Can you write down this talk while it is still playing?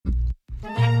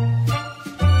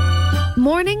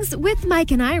Mornings with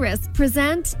Mike and Iris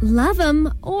present Love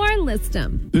 'em or List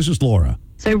 'em. This is Laura.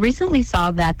 So I recently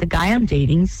saw that the guy I'm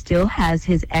dating still has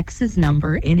his ex's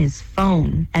number in his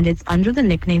phone, and it's under the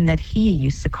nickname that he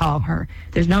used to call her.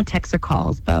 There's no texts or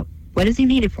calls, but what does he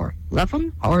need it for? Love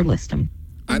him or list him?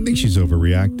 I think she's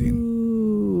overreacting.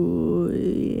 Ooh,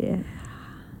 yeah.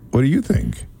 What do you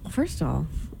think? First of all,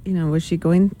 was she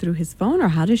going through his phone or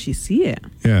how does she see it?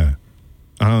 Yeah.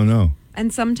 I don't know.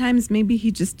 And sometimes maybe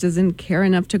he just doesn't care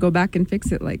enough to go back and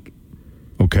fix it. Like,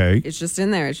 Okay. it's just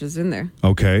in there. It's just in there.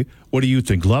 Okay. What do you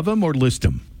think? Love him or list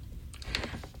him?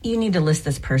 You need to list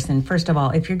this person. First of all,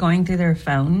 if you're going through their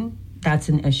phone, that's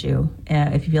an issue.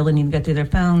 If you feel the need to go through their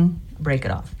phone, break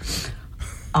it off.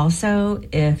 Also,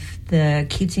 if the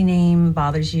cutesy name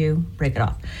bothers you, break it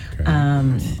off.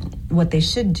 Okay. What they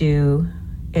should do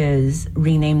is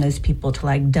rename those people to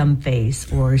like dumb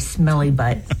face or smelly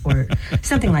butt or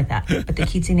something like that. But the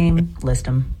cutesy name, list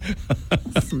them.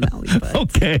 Smelly butt.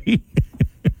 Okay.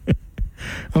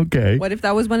 Okay. What if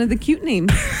that was one of the cute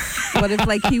names? What if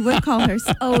he would call her,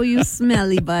 oh, you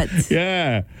smelly butt?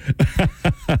 Yeah.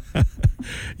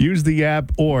 Use the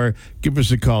app or give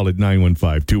us a call at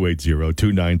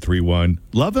 915-280-2931.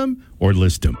 Love him or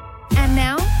list him? And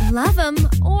now, Love 'em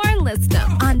or List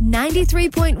 'em on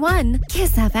 93.1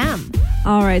 Kiss FM.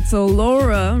 All right, so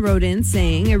Laura wrote in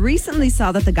saying, I recently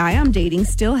saw that the guy I'm dating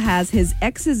still has his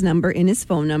ex's number in his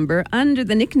phone number under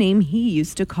the nickname he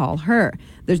used to call her.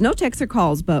 There's no texts or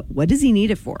calls, but what does he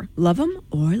need it for? Love him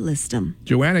or list him?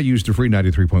 Joanna used the free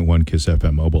 93.1 Kiss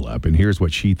FM mobile app, and here's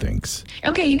what she thinks.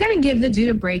 Okay, you gotta give the dude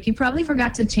a break. He probably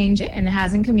forgot to change it and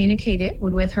hasn't communicated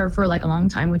with her for a long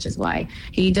time, which is why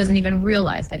he doesn't even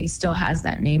realize that he still has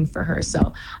that name for her.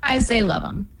 So I say love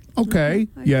him. Okay.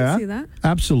 I yeah. can see that.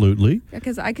 Absolutely.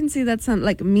 Because I can see that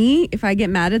me, if I get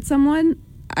mad at someone,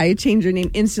 I change your name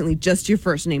instantly, just your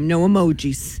first name, no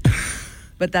emojis.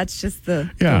 But that's just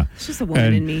it's just a woman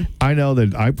and in me. I know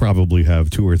that I probably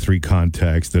have 2 or 3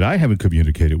 contacts that I haven't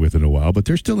communicated with in a while, but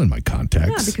they're still in my contacts.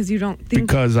 Yeah, because you don't think.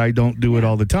 Because I don't do it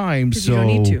all the time. 'Cause So you don't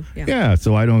need to, yeah.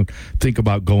 So I don't think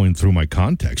about going through my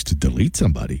contacts to delete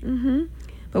somebody. Mm-hmm.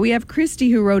 But we have Christy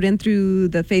who wrote in through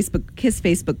the Kiss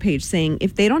Facebook page saying,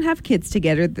 if they don't have kids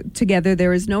together,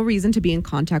 there is no reason to be in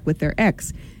contact with their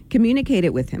ex. Communicate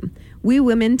it with him. We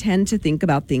women tend to think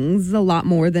about things a lot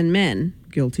more than men.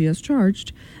 Guilty as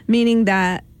charged. Meaning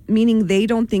they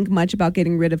don't think much about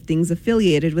getting rid of things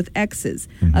affiliated with exes.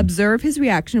 Mm-hmm. Observe his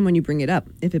reaction when you bring it up.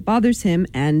 If it bothers him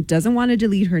and doesn't want to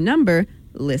delete her number,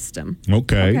 list him.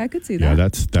 Okay. I could see that. Yeah,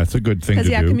 that's a good thing to do.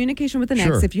 Because communication with an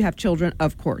Sure. ex, if you have children,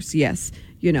 of course, yes,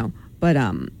 But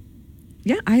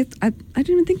yeah, I didn't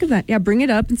even think of that. Yeah, bring it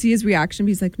up and see his reaction.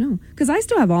 He's like, no, because I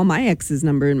still have all my ex's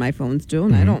number in my phone still,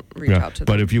 and I don't reach out to them.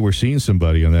 But if you were seeing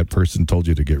somebody and that person told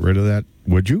you to get rid of that,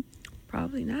 would you?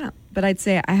 Probably not. But I'd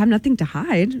say I have nothing to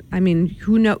hide. I mean,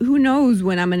 who knows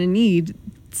when I'm going to need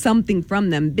something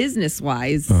from them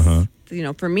business-wise. Uh-huh.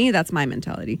 For me, that's my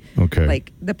mentality. Okay.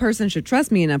 The person should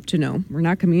trust me enough to know we're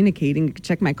not communicating. You can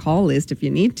check my call list if you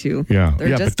need to. Yeah. They're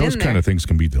just but those in there. kind of things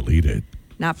can be deleted.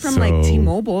 Not from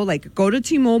T-Mobile. Go to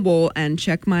T-Mobile and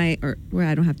check I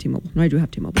don't have T-Mobile. No, I do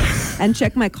have T-Mobile. And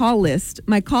check my call list,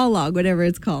 my call log, whatever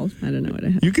it's called. I don't know what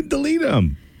I have. You can delete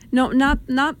them. No, not.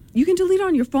 You can delete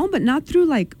on your phone, but not through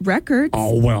records.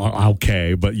 Oh well,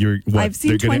 okay, but I've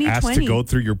seen they're going to ask to go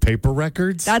through your paper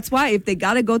records. That's why if they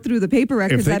got to go through the paper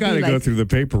records, if they got to go through the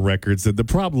paper records, then the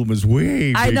problem is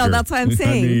way bigger. I know, that's what I'm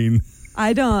saying. I mean,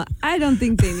 I don't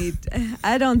think they need.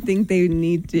 I don't think they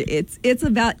need to. It's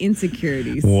about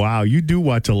insecurities. Wow, you do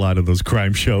watch a lot of those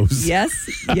crime shows. Yes,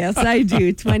 I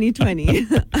do. 2020,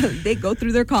 they go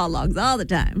through their call logs all the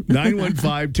time.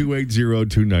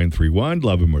 915-280-2931.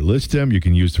 Love him or list him. You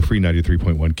can use the free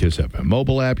 93.1 Kiss FM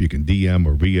mobile app. You can DM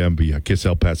or VM via Kiss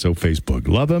El Paso Facebook.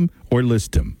 Love him or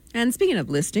list him. And speaking of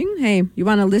listing, hey, you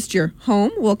want to list your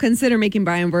home? Well, consider making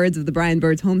Brian Birds of the Brian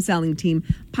Birds Home Selling Team,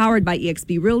 powered by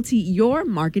eXp Realty, your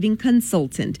marketing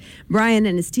consultant. Brian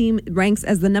and his team ranks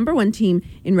as the #1 team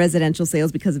in residential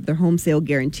sales because of their home sale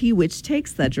guarantee, which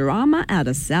takes the drama out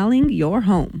of selling your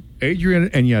home. Adrian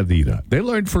and Yadira, they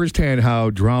learned firsthand how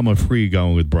drama-free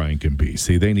going with Brian can be.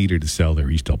 See, they needed to sell their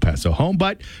East El Paso home,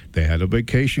 but they had a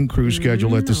vacation cruise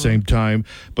schedule at the same time.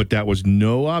 But that was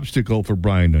no obstacle for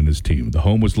Brian and his team. The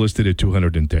home was listed at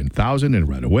 $210,000, and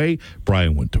right away,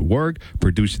 Brian went to work,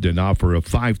 produced an offer of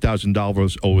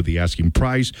 $5,000 over the asking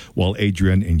price, while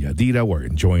Adrian and Yadira were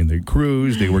enjoying their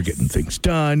cruise. They were getting things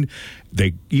done.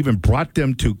 They even brought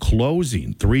them to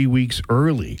closing 3 weeks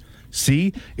early.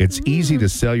 See, it's easy to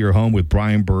sell your home with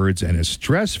Brian Birds and as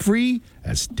stress-free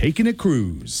as taking a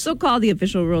cruise. So call the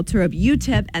official realtor of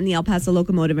UTEP and the El Paso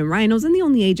Locomotive and Rhinos, and the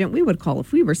only agent we would call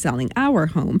if we were selling our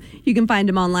home. You can find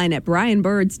him online at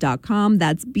brianbirds.com.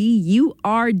 That's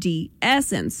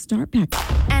BURDS, and start back.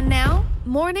 And now,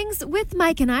 Mornings with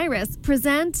Mike and Iris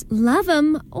present Love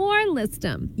 'em or List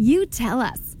 'em. You tell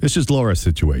us. This is Laura's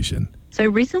situation. So I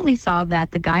recently saw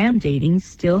that the guy I'm dating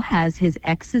still has his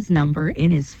ex's number in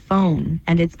his phone,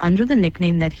 and it's under the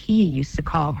nickname that he used to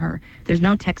call her. There's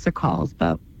no texts or calls,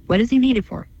 but what does he need it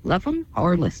for? Love him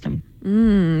or list him?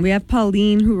 We have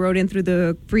Pauline who wrote in through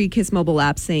the free Kiss mobile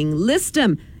app saying, list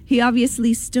him. He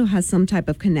obviously still has some type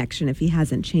of connection if he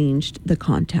hasn't changed the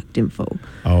contact info.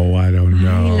 Oh, I don't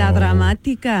know. Ay, la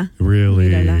dramática. Really?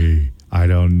 Mírala. I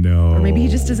don't know. Or maybe he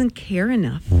just doesn't care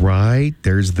enough. Right?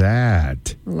 There's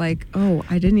that. Like, oh,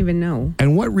 I didn't even know.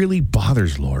 And what really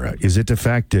bothers Laura? Is it the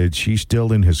fact that she's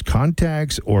still in his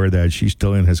contacts or that she's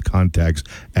still in his contacts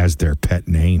as their pet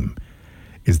name?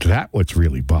 Is that what's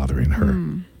really bothering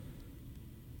her?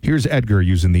 Here's Edgar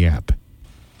using the app.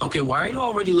 Okay, why are you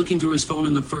already looking through his phone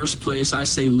in the first place? I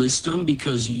say list him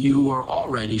because you are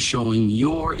already showing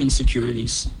your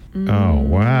insecurities. Oh,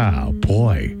 wow.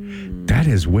 Boy, that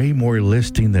is way more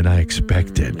listing than I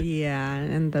expected. Yeah,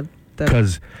 and the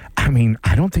Because, I mean,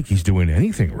 I don't think he's doing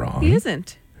anything wrong. he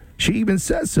isn't. She even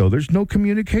says so. There's no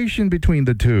communication between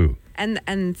the two.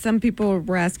 And some people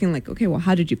were asking, like, okay, well,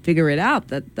 how did you figure it out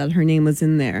that her name was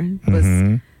in there? Was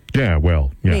Yeah,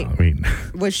 well, yeah, Hey. I mean,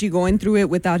 was she going through it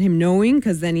without him knowing?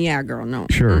 Because then, yeah, girl, no.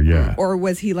 Sure, yeah. Or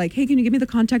was he like, hey, can you give me the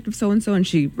contact of so-and-so? And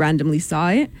she randomly saw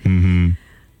it?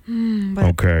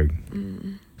 okay.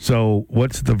 So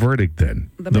what's the verdict then?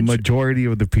 The majority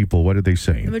of the people, what are they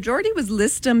saying? The majority was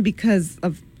list him because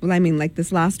of, well, I mean, like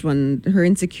this last one, her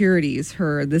insecurities,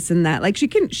 her this and that. Like she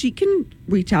can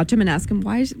reach out to him and ask him,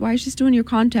 why is she still in your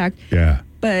contact? Yeah.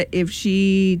 But if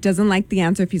she doesn't like the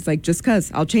answer, if he's like, just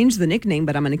because I'll change the nickname,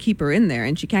 but I'm going to keep her in there,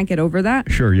 and she can't get over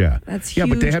that. Sure, yeah. That's Yeah,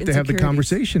 but they huge have to have the insecurities.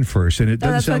 conversation first, and it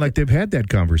doesn't that's sound what- like they've had that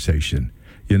conversation.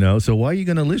 You know, so why are you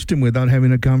going to list him without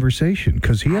having a conversation?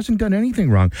 Because he hasn't done anything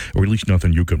wrong, or at least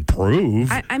nothing you can prove.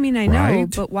 I mean, I know,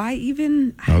 right? but why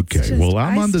even? Okay, well,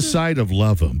 I'm on the side of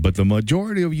love him, but the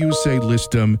majority of you say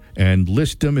list him, and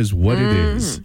list him is what it is.